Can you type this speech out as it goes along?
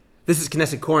This is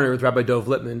Knesset Corner with Rabbi Dov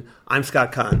Lipman. I'm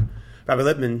Scott Kahn. Rabbi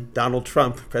Lipman, Donald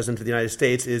Trump, President of the United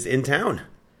States, is in town.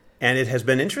 And it has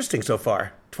been interesting so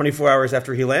far, 24 hours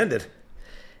after he landed.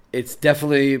 It's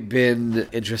definitely been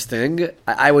interesting.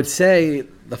 I would say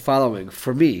the following,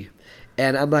 for me,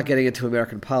 and I'm not getting into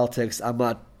American politics, I'm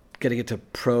not getting into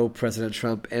pro-President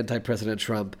Trump, anti-President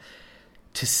Trump,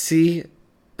 to see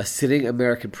a sitting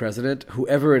American president,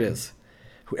 whoever it is,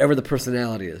 whoever the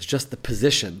personality is, just the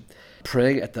position,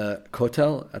 praying at the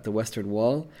Kotel, at the Western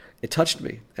Wall, it touched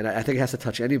me. And I think it has to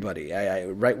touch anybody.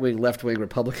 Right-wing, left-wing,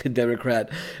 Republican, Democrat,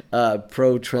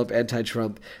 pro-Trump,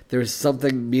 anti-Trump. There's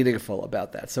something meaningful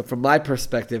about that. So from my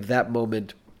perspective, that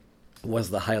moment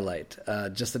was the highlight,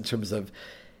 just in terms of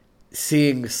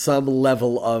seeing some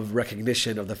level of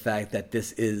recognition of the fact that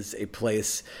this is a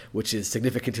place which is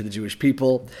significant to the Jewish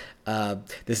people.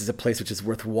 This is a place which is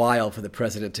worthwhile for the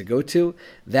president to go to.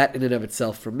 That in and of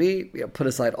itself, for me, put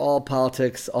aside all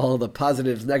politics, all the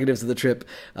positives, negatives of the trip,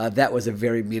 that was a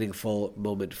very meaningful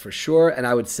moment for sure. And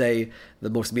I would say the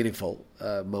most meaningful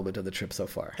moment of the trip so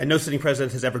far. And no sitting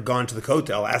president has ever gone to the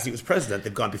Kotel as he was president.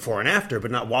 They've gone before and after,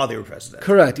 but not while they were president.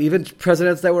 Correct. Even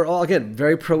presidents that were all, again,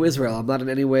 very pro-Israel. I'm not in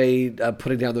any way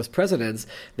putting down those presidents.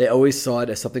 They always saw it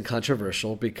as something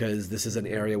controversial because this is an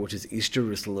area which is East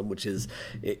Jerusalem, which is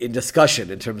in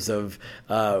discussion in terms of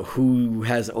who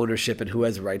has ownership and who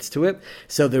has rights to it.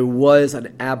 So there was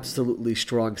an absolutely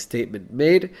strong statement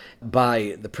made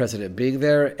by the president being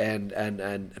there,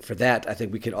 and for that, I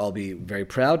think we can all be very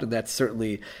proud, and that's certainly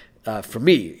for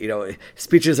me,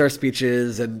 speeches are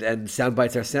speeches and sound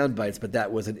bites are sound bites, but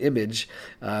that was an image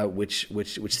which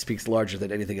speaks larger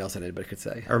than anything else that anybody could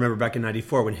say. I remember back in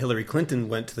 '94 when Hillary Clinton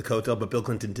went to the Kotel, but Bill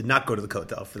Clinton did not go to the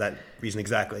Kotel for that reason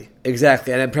exactly.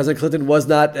 Exactly, and President Clinton was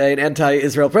not an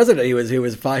anti-Israel president. He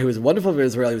was fine. He was wonderful for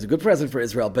Israel. He was a good president for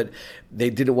Israel, but they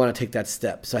didn't want to take that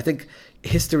step. So I think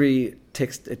history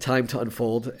takes time to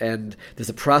unfold, and there's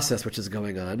a process which is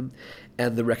going on.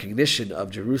 And the recognition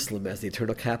of Jerusalem as the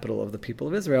eternal capital of the people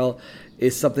of Israel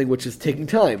is something which is taking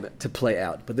time to play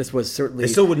out. But this was certainly...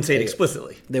 They still wouldn't say it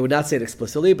explicitly. They would not say it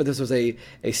explicitly, but this was a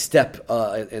step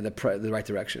in the right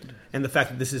direction. And the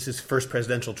fact that this is his first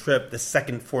presidential trip, the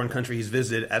second foreign country he's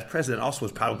visited as president, also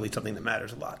is probably something that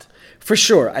matters a lot. For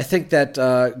sure. I think that,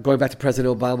 going back to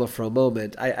President Obama for a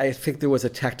moment, I think there was a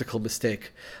tactical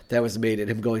mistake that was made in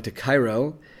him going to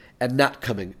Cairo and not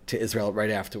coming to Israel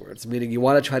right afterwards. Meaning you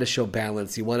want to try to show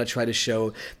balance. You want to try to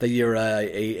show that you're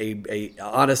a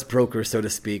honest broker, so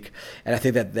to speak. And I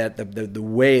think that the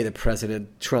way that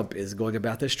President Trump is going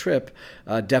about this trip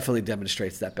definitely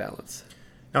demonstrates that balance.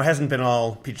 Now, it hasn't been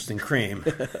all peaches and cream.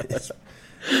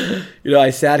 I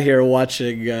sat here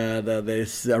watching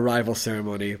this arrival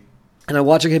ceremony, and I'm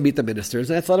watching him meet the ministers,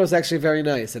 and I thought it was actually very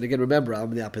nice. And again, remember, I'm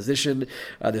in the opposition.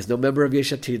 There's no member of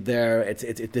Yesh Atid there.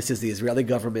 This is the Israeli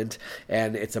government,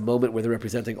 and it's a moment where they're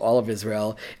representing all of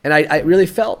Israel. And I really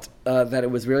felt that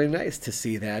it was really nice to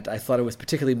see that. I thought it was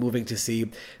particularly moving to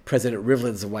see President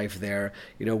Rivlin's wife there,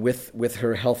 with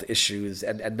her health issues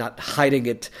and not hiding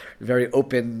it very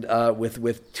open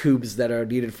with tubes that are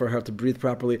needed for her to breathe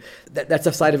properly. That's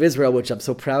a side of Israel which I'm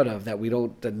so proud of, that we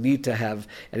don't need to have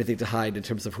anything to hide in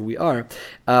terms of who we are.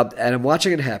 And I'm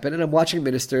watching it happen, and I'm watching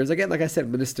ministers, again, like I said,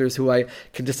 ministers who I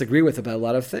can disagree with about a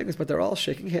lot of things, but they're all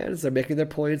shaking hands, they're making their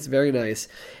points, very nice.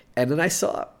 And then I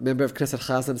saw a member of Knesset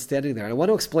Chazan standing there, and I want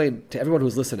to explain to everyone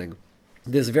who's listening,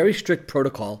 there's a very strict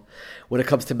protocol when it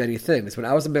comes to many things. When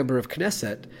I was a member of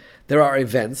Knesset, there are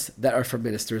events that are for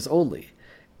ministers only,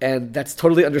 and that's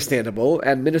totally understandable,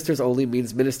 and ministers only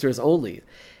means ministers only.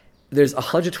 There's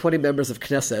 120 members of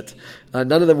Knesset.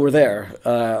 None of them were there,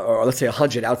 or let's say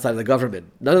 100 outside of the government.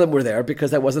 None of them were there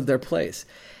because that wasn't their place.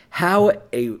 How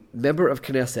a member of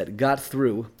Knesset got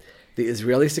through the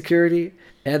Israeli security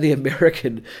and the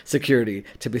American security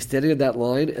to be standing in that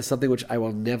line is something which I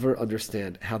will never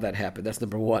understand how that happened. That's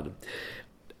number one.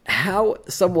 How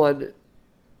someone...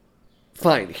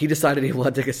 Fine, he decided he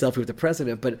wanted to take a selfie with the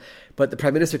president, but the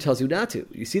prime minister tells you not to.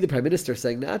 You see the prime minister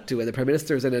saying not to, and the prime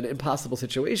minister is in an impossible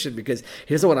situation because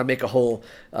he doesn't want to make a whole...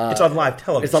 it's on live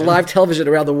television. It's on live television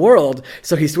around the world,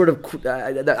 so he sort of...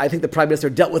 I think the prime minister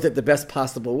dealt with it the best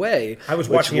possible way. I was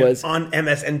watching it on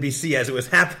MSNBC as it was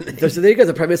happening. So there you go.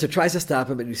 The prime minister tries to stop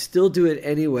him, and you still do it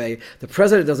anyway. The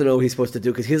president doesn't know what he's supposed to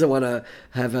do because he doesn't want to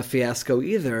have a fiasco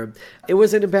either. It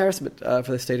was an embarrassment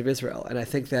for the state of Israel, and I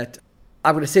think that...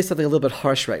 I'm going to say something a little bit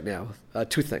harsh right now.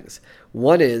 Two things.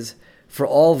 One is, for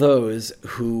all those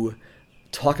who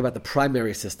talk about the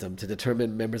primary system to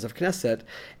determine members of Knesset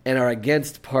and are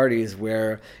against parties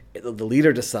where the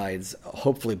leader decides,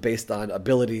 hopefully based on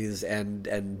abilities and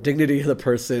dignity of the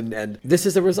person. And this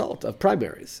is a result of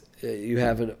primaries. You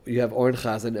have Oren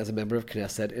Chazan as a member of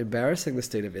Knesset embarrassing the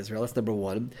state of Israel. That's number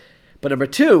one. But number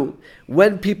two,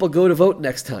 when people go to vote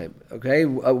next time, okay,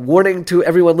 a warning to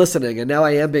everyone listening, and now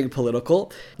I am being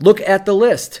political, look at the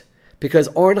list. Because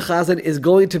Oren Chazan is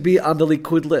going to be on the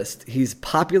Likud list. He's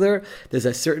popular. There's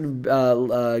a certain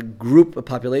group of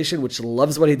population which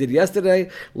loves what he did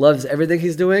yesterday, loves everything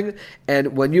he's doing.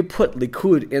 And when you put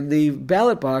Likud in the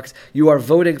ballot box, you are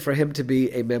voting for him to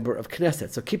be a member of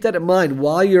Knesset. So keep that in mind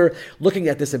while you're looking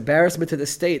at this embarrassment to the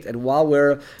state and while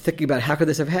we're thinking about how could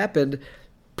this have happened.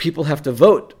 People have to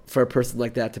vote for a person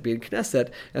like that to be in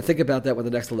Knesset, and think about that when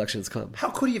the next elections come. How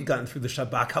could he have gotten through the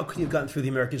Shabak? How could he have gotten through the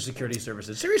American Security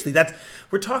Services? Seriously,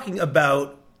 we're talking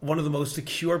about one of the most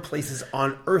secure places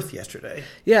on earth yesterday.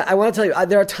 Yeah, I want to tell you,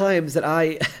 there are times that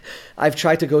I've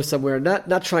tried to go somewhere,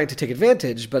 not trying to take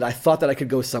advantage, but I thought that I could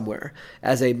go somewhere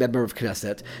as a member of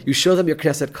Knesset. You show them your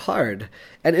Knesset card,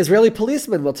 and Israeli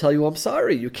policemen will tell you, I'm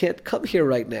sorry, you can't come here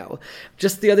right now.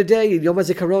 Just the other day, Yom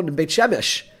HaZikaron in Beit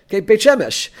Shemesh, okay, Beit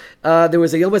Shemesh. There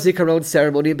was a Yom HaZikaron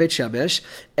ceremony in Beit Shemesh,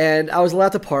 and I was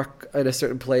allowed to park in a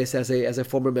certain place as a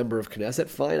former member of Knesset.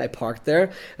 Fine, I parked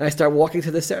there, and I start walking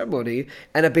to the ceremony,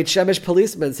 and a Beit Shemesh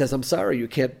policeman says, I'm sorry, you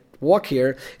can't walk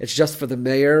here. It's just for the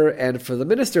mayor and for the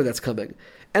minister that's coming.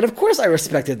 And of course I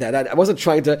respected that. I wasn't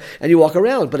trying to, and you walk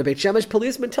around, but a Beit Shemesh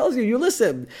policeman tells you, you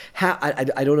listen. I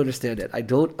don't understand it. I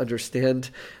don't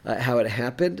understand how it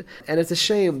happened. And it's a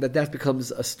shame that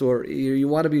becomes a story. You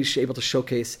want to be able to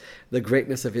showcase the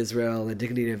greatness of Israel and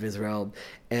dignity of Israel.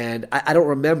 And I don't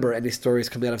remember any stories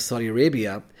coming out of Saudi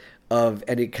Arabia of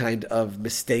any kind of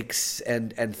mistakes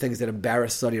and things that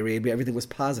embarrass Saudi Arabia. Everything was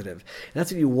positive. And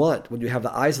that's what you want when you have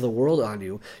the eyes of the world on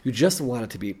you. You just want it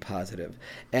to be positive.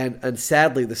 And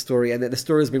sadly, the story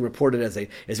is being reported as a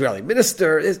Israeli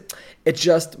minister. It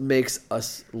just makes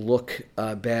us look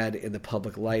bad in the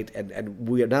public light. And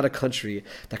we are not a country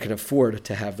that can afford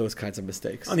to have those kinds of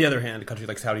mistakes. On the other hand, a country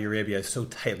like Saudi Arabia is so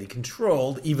tightly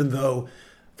controlled, even though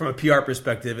from a PR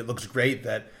perspective, it looks great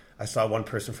that I saw one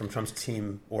person from Trump's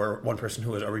team, or one person who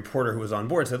was a reporter who was on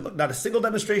board, said, "Look, not a single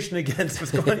demonstration against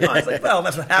what's going on." It's like, well,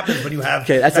 that's what happens when you have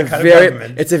that kind of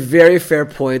government. It's a very fair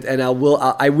point, and I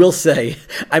will say,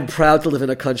 I'm proud to live in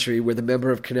a country where the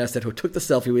member of Knesset who took the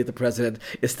selfie with the president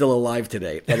is still alive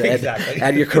today. Exactly.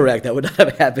 And you're correct; that would not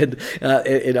have happened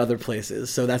in other places.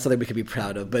 So that's something we can be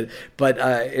proud of. But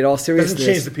in all seriousness,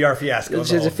 doesn't change the PR fiasco. It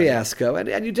doesn't change the fiasco,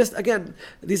 and you just, again,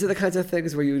 these are the kinds of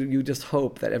things where you just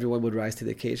hope that everyone would rise to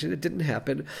the occasion. It didn't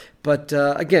happen, but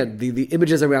again, the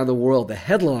images around the world, the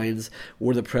headlines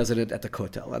were the president at the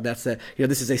Kotel, and that's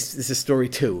this is story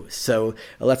two. So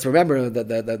let's remember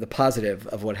the positive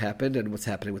of what happened and what's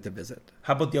happening with the visit.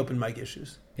 How about the open mic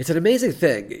issues? It's an amazing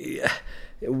thing.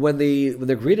 When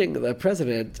they're greeting the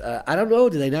president, I don't know,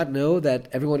 do they not know that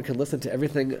everyone can listen to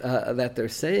everything that they're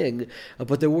saying?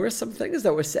 But there were some things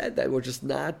that were said that were just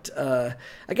not,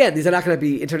 again, these are not going to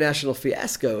be international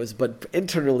fiascos, but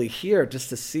internally here, just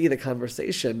to see the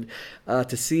conversation,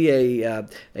 to see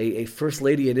a first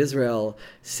lady in Israel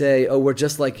say, oh, we're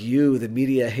just like you, the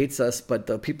media hates us, but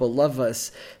the people love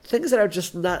us. Things that are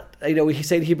just not, we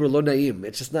say in Hebrew, lo naim.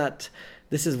 It's just not...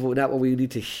 This is not what we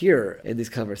need to hear in these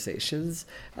conversations.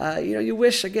 You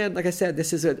wish, again, like I said,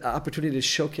 this is an opportunity to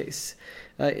showcase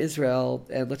Israel,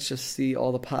 and let's just see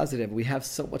all the positive. We have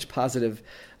so much positive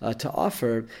to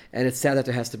offer, and it's sad that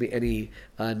there has to be any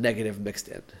negative mixed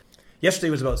in. Yesterday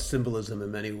was about symbolism in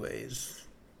many ways.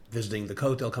 Visiting the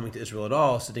Kotel, coming to Israel at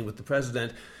all, sitting with the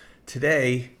president.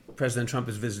 Today, President Trump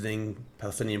is visiting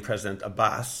Palestinian President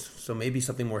Abbas, so maybe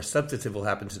something more substantive will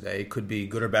happen today. Could be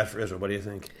good or bad for Israel. What do you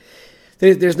think?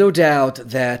 There's no doubt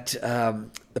that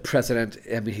the president,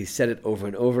 he said it over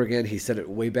and over again. He said it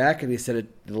way back, and he said it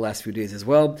in the last few days as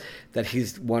well, that he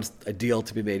wants a deal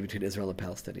to be made between Israel and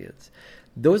Palestinians.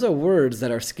 Those are words that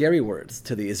are scary words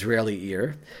to the Israeli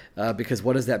ear, because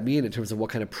what does that mean in terms of what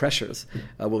kind of pressures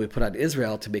will we put on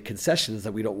Israel to make concessions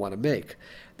that we don't want to make?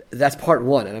 That's part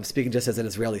one, and I'm speaking just as an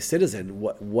Israeli citizen.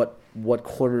 What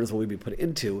corners will we be put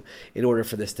into in order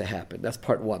for this to happen? That's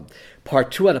part one.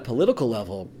 Part two, on a political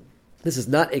level, this is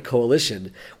not a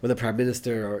coalition where the prime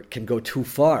minister can go too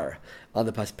far on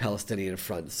the Palestinian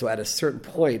front. So at a certain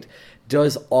point,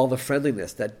 does all the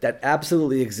friendliness that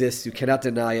absolutely exists, you cannot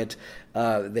deny it.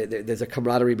 There's a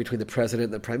camaraderie between the president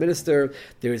and the prime minister.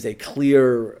 There is a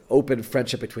clear, open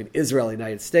friendship between Israel and the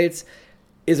United States.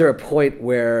 Is there a point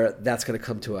where that's going to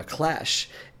come to a clash?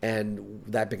 and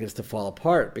that begins to fall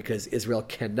apart because Israel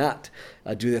cannot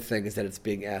do the things that it's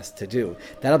being asked to do.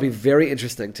 That'll be very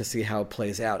interesting to see how it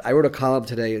plays out. I wrote a column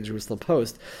today in Jerusalem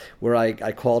Post where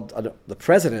I called on the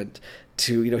president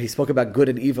to, he spoke about good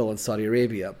and evil in Saudi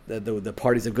Arabia, the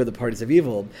parties of good, the parties of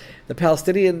evil. The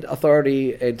Palestinian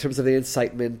Authority, in terms of the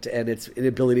incitement and its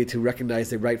inability to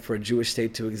recognize the right for a Jewish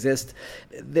state to exist,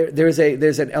 there's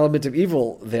an element of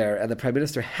evil there, and the Prime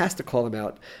Minister has to call him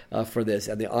out for this,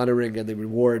 and the honoring and the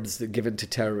rewards given to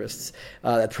terrorists.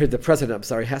 The President,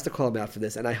 has to call him out for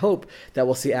this, and I hope that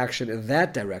we'll see action in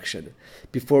that direction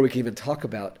before we can even talk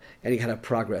about any kind of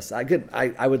progress.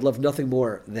 I would love nothing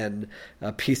more than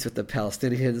peace with the Palestinians.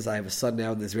 I have a son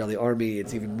now in the Israeli army.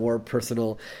 It's even more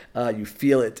personal. You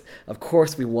feel it. Of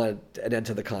course we want an end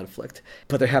to the conflict,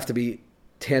 but there have to be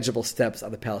tangible steps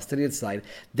on the Palestinian side.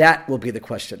 That will be the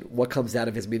question. What comes out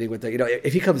of his meeting with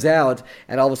if he comes out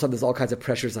and all of a sudden there's all kinds of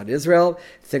pressures on Israel,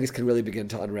 things can really begin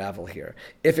to unravel here.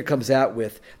 If it comes out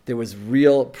with there was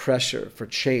real pressure for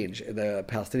change in the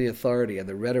Palestinian Authority and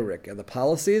the rhetoric and the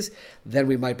policies, then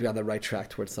we might be on the right track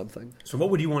towards something. So what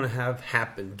would you want to have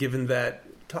happen, given that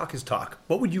talk is talk?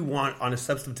 What would you want on a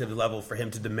substantive level for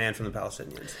him to demand from the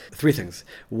Palestinians? Three things.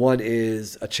 One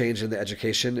is a change in the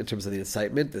education in terms of the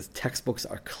incitement. The textbooks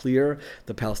are clear.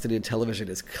 The Palestinian television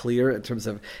is clear in terms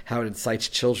of how it incites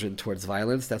children towards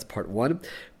violence. That's part one.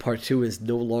 Part two is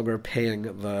no longer paying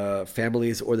the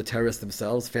families or the terrorists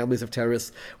themselves, families of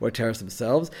terrorists or terrorists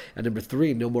themselves. And number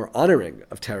three, no more honoring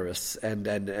of terrorists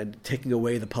and taking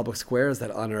away the public squares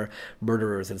that honor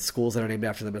murderers and schools that are named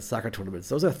after them and soccer tournaments.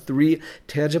 Those are three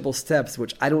tangible steps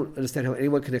which I don't understand how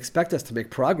anyone can expect us to make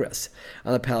progress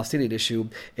on the Palestinian issue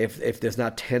if there's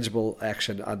not tangible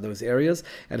action on those areas.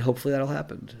 And hopefully that'll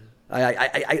happen.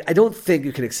 I don't think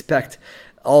you can expect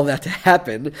all that to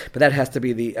happen, but that has to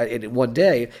be in one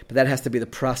day, but that has to be the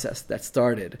process that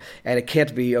started. And it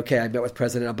can't be, okay, I met with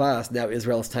President Abbas, now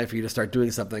Israel, it's time for you to start doing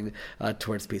something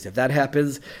towards peace. If that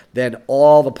happens, then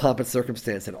all the pomp and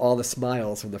circumstance and all the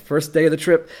smiles from the first day of the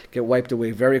trip get wiped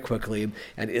away very quickly,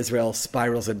 and Israel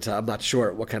spirals into, I'm not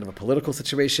sure what kind of a political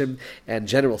situation and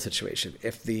general situation.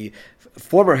 If the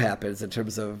former happens in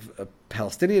terms of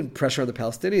Palestinian pressure on the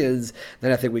Palestinians,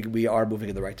 then I think we are moving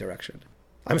in the right direction.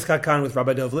 I'm Scott Kahn with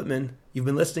Rabbi Dov Lipman. You've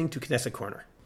been listening to Knesset Corner.